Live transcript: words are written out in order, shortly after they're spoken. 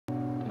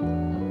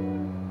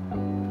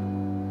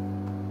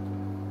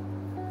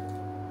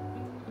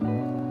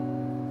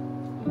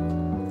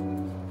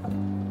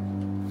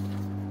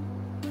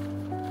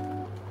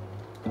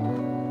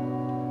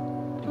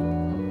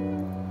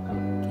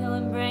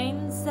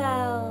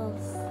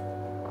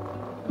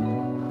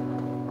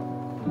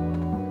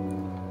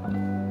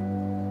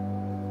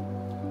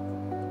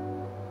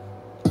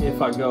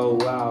If I go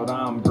out,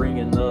 I'm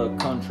bringing the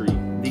country.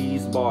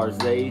 These bars,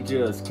 they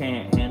just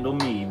can't handle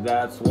me.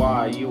 That's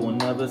why you will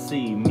never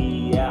see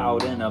me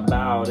out and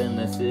about in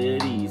the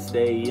city.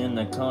 Stay in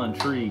the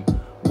country.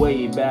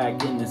 Way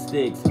back in the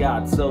sticks,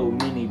 got so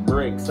many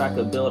bricks I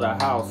could build a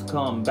house,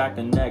 come back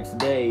the next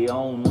day,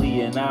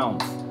 only an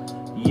ounce.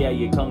 Yeah,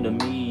 you come to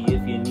me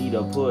if you need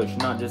a push,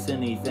 not just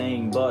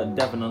anything, but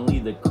definitely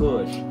the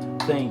kush.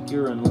 Think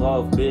you're in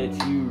love, bitch,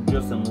 you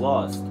just in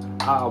lust.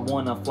 I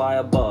wanna fly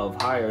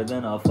above, higher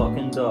than a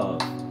fucking dove.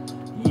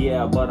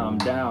 Yeah, but I'm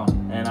down,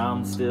 and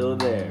I'm still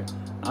there.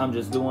 I'm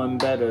just doing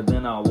better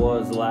than I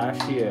was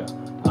last year.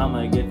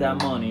 I'ma get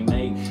that money,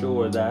 make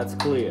sure that's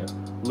clear.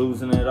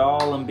 Losing it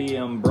all and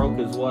being broke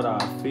is what I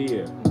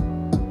fear.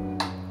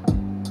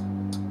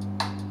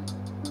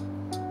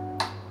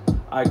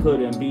 I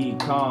couldn't be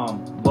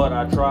calm, but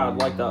I tried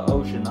like the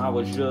ocean. I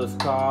was just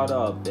caught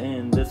up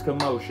in this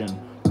commotion.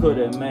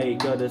 Couldn't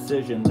make a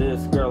decision.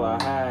 This girl I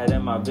had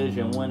in my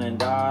vision went and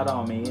died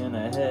on me in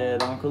a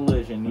head-on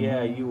collision.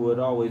 Yeah, you would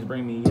always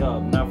bring me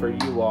up. Now for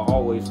you, I'll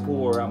always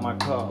pour out my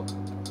cup.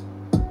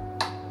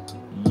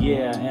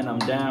 Yeah, and I'm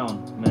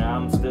down, man,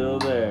 I'm still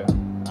there.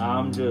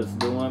 I'm just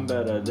doing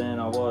better than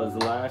I was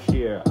last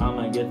year.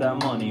 I'ma get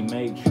that money,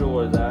 make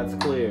sure that's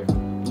clear.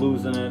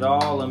 Losing it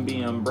all and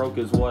being broke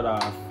is what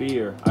I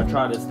fear. I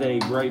try to stay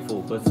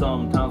grateful, but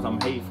sometimes I'm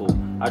hateful.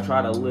 I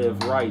try to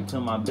live right, to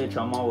my bitch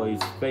I'm always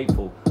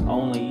faithful. I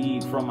only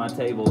eat from my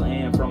table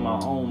and from my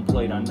own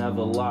plate. I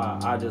never lie,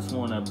 I just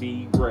wanna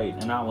be great.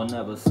 And I will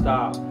never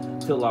stop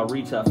till I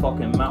reach that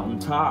fucking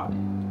mountaintop.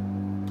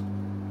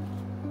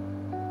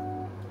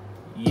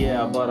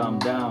 Yeah, but I'm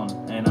down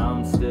and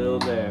I'm still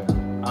there.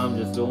 I'm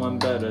just doing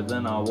better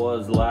than I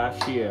was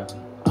last year.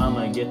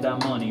 I'ma get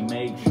that money,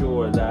 make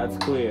sure that's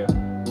clear.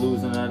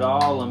 Losing it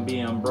all and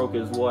being broke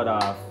is what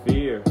I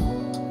fear.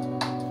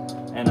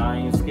 And I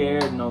ain't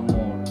scared no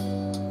more.